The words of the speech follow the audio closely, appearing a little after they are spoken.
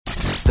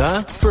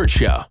The Burt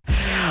Show. All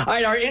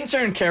right, our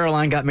intern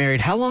Caroline got married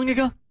how long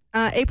ago?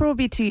 April will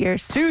be 2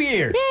 years. 2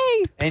 years.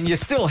 Yay! And you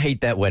still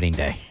hate that wedding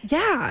day.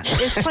 Yeah,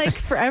 it's like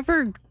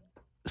forever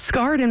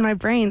scarred in my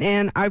brain.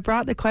 And I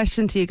brought the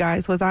question to you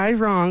guys. Was I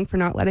wrong for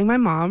not letting my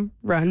mom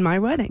run my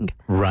wedding?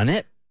 Run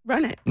it?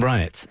 Run it. Run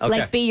it. Okay.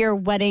 Like be your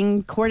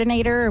wedding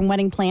coordinator and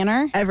wedding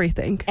planner?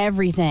 Everything.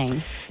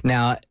 Everything.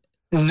 Now,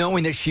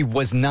 knowing that she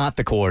was not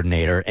the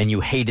coordinator and you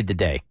hated the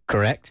day,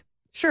 correct?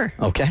 Sure.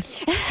 Okay.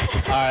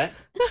 All right.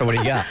 So what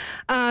do you got?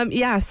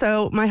 Yeah,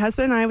 so my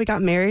husband and I, we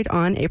got married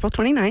on April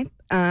 29th.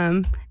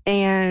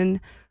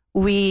 And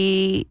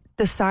we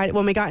decided,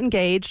 when we got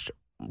engaged,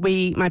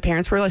 my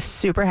parents were like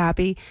super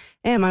happy.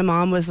 And my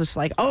mom was just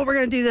like, oh, we're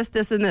going to do this,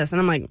 this, and this.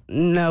 And I'm like,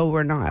 no,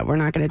 we're not. We're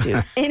not going to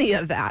do any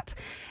of that.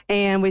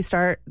 And we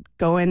start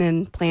going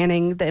and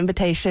planning the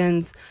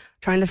invitations,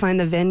 trying to find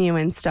the venue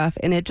and stuff.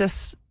 And it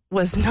just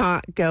was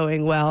not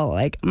going well.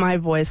 Like, my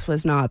voice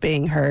was not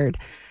being heard.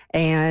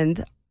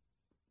 And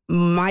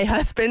my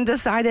husband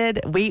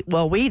decided, we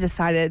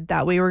decided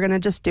that we were going to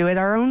just do it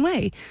our own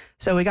way.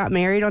 So we got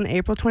married on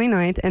April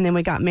 29th, and then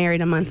we got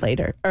married a month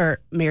later.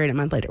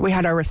 We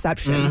had our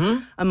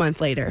reception a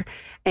month later.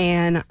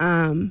 And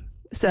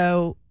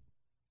so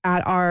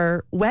at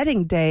our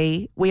wedding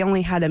day, we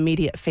only had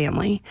immediate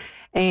family.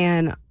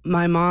 And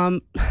my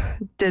mom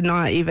did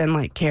not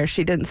even care.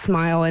 She didn't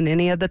smile in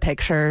any of the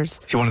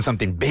pictures. She wanted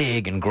something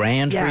big and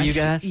grand for you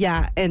guys?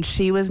 And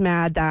she was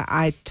mad that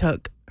I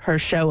took her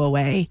show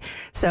away.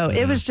 So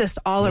it was just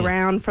all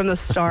around from the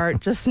start,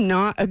 just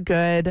not a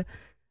good...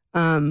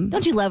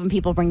 Don't you love when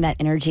people bring that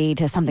energy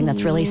to something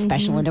that's really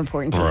special and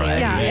important to you?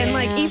 Yeah,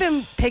 and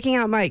even picking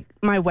out my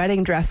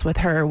wedding dress with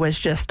her was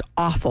just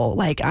awful.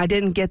 I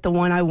didn't get the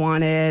one I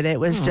wanted. It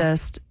was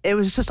just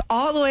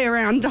all the way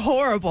around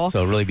horrible.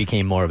 So it really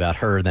became more about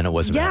her than it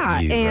was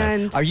about you. Yeah,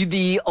 and... Right? Are you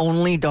the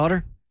only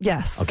daughter?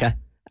 Yes. Okay.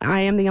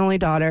 I am the only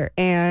daughter,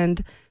 and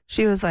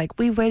she was like,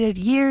 we waited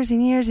years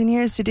and years and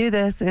years to do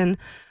this, and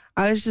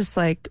I was just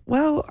like,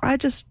 well, I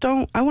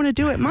want to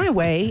do it my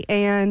way.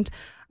 And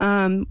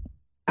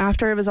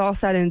after it was all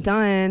said and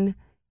done,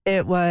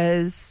 it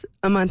was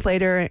a month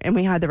later and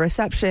we had the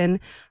reception.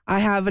 I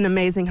have an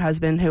amazing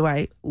husband who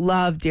I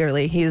love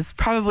dearly. He's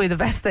probably the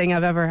best thing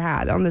I've ever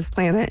had on this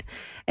planet.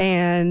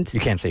 And you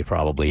can't say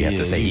probably. You have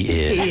to say he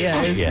is. He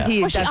is. Yeah.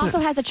 Well, she also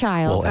has a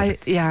child. Well, I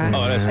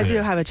do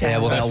have a child.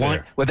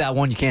 Yeah, without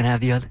one, you can't have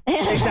the other.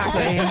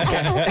 Exactly.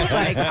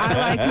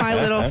 I like my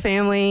little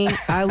family.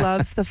 I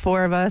love the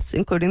four of us,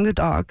 including the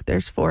dog.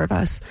 There's four of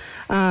us.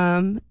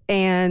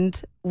 And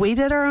we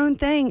did our own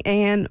thing.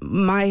 And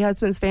my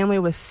husband's family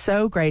was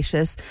so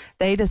gracious.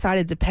 They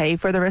decided to pay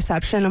for the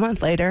reception a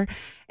month later.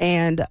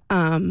 And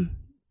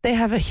they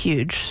have a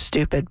huge,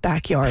 stupid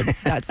backyard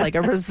that's like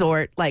a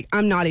resort.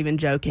 I'm not even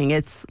joking.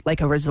 It's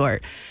like a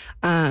resort.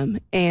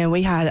 And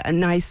we had a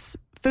nice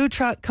food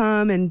truck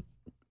come, and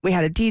we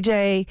had a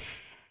DJ.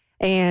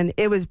 And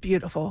it was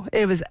beautiful.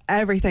 It was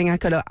everything I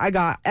could have. I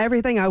got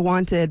everything I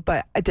wanted,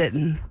 but I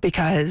didn't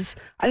because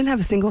I didn't have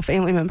a single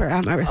family member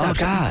at my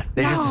reception. Oh, God.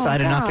 They just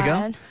decided not to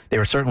go? They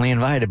were certainly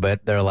invited,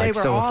 but they're so offended.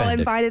 They were all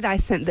invited. I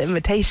sent the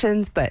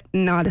invitations, but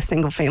not a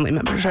single family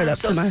member showed up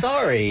to my...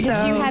 sorry.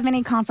 Did you have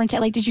any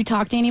confrontation? Did you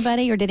talk to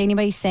anybody, or did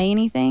anybody say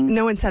anything?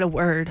 No one said a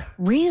word.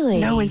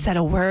 Really? No one said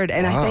a word.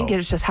 And I think it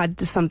just had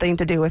something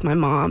to do with my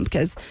mom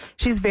because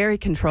she's very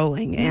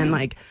controlling. And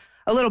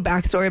a little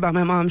backstory about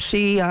my mom,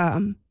 she...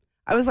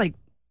 I was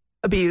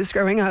abused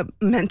growing up,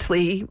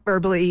 mentally,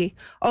 verbally,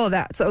 all of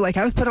that. So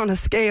I was put on a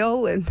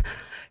scale, and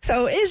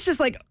so it's just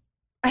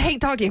I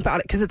hate talking about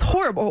it because it's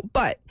horrible,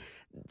 but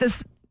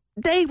this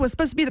day was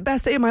supposed to be the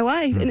best day of my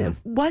life, and it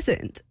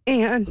wasn't.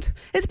 And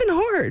it's been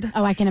hard.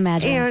 Oh, I can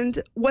imagine.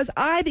 And was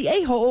I the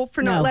a-hole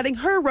for not letting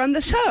her run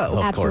the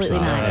show? Absolutely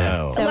not.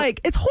 No. So,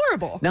 it's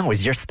horrible. No,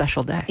 it's your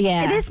special day.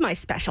 Yeah. It is my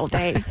special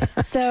day.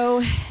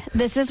 So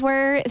this is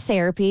where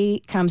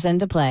therapy comes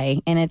into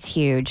play, and it's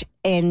huge.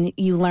 And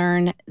you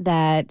learn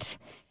that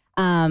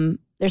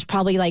there's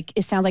probably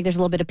it sounds like there's a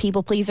little bit of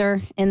people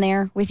pleaser in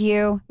there with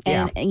you.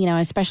 And,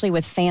 especially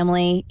with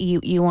family,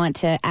 you want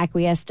to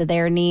acquiesce to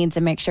their needs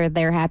and make sure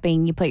they're happy,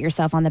 and you put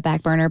yourself on the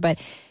back burner. But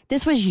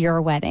this was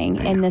your wedding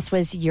and this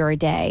was your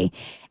day.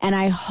 And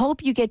I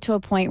hope you get to a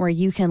point where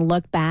you can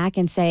look back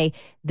and say,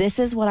 this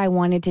is what I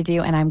wanted to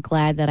do, and I'm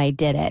glad that I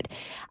did it.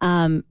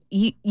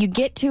 You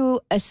get to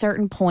a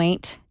certain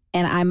point,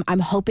 and I'm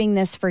hoping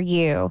this for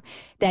you,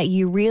 that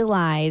you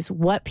realize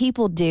what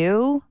people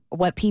do,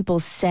 what people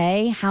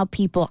say, how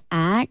people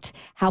act,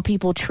 how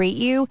people treat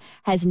you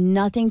has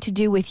nothing to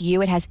do with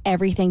you. It has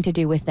everything to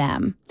do with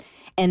them.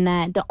 And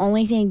that the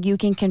only thing you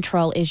can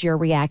control is your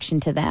reaction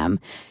to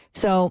them.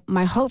 So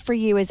my hope for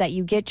you is that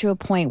you get to a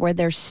point where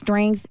there's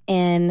strength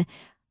in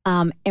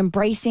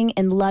embracing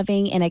and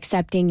loving and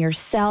accepting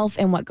yourself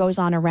and what goes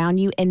on around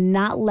you, and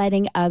not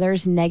letting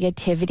others'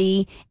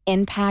 negativity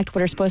impact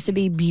what are supposed to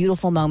be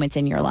beautiful moments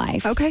in your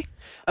life. Okay.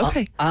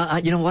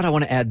 You know what? I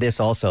want to add this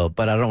also,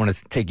 but I don't want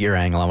to take your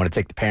angle. I want to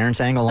take the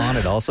parents' angle on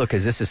it also,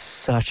 because this is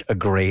such a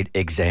great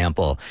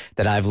example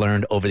that I've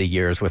learned over the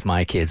years with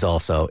my kids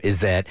also,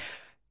 is that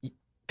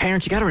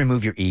parents, you got to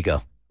remove your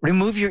ego.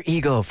 Remove your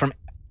ego from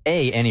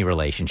A, any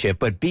relationship,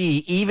 but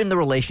B, even the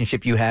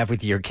relationship you have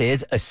with your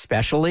kids,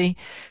 especially.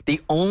 The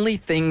only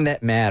thing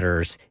that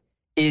matters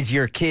is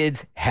your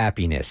kids'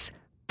 happiness.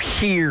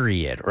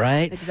 Period,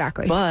 right?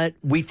 Exactly. But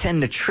we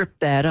tend to trip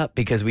that up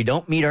because we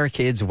don't meet our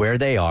kids where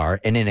they are.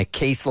 And in a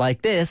case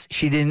like this,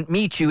 she didn't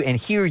meet you and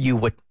hear you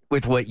with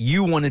what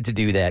you wanted to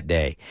do that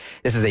day.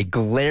 This is a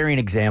glaring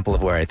example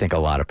of where I think a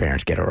lot of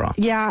parents get it wrong.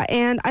 Yeah,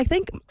 and I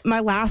think my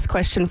last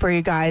question for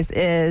you guys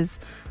is,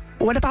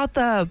 what about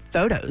the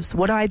photos?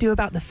 What do I do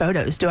about the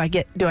photos? Do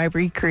I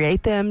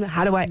recreate them?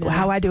 How do I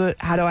do it?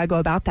 How do I go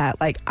about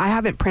that? Like, I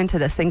haven't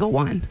printed a single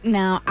one.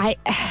 No,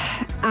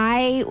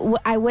 I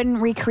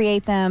wouldn't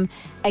recreate them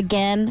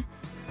again.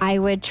 I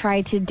would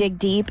try to dig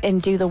deep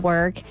and do the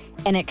work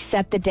and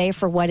accept the day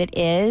for what it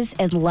is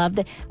and love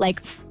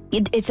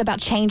it's about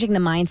changing the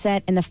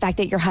mindset and the fact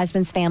that your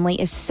husband's family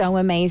is so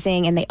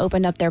amazing and they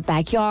opened up their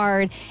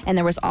backyard and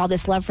there was all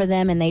this love for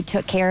them and they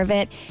took care of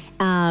it.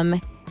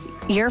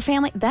 Your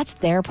family, that's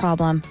their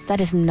problem.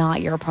 That is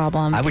not your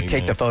problem. I would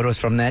take the photos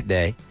from that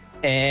day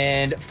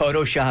and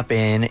Photoshop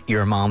in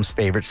your mom's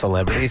favorite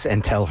celebrities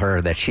and tell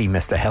her that she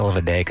missed a hell of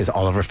a day because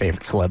all of her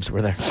favorite celebs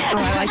were there. Oh,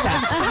 I like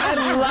that.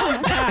 I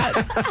love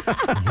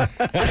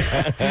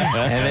that.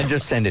 And then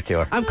just send it to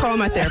her. I'm calling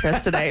my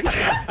therapist today.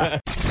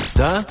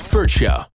 The Burt Show.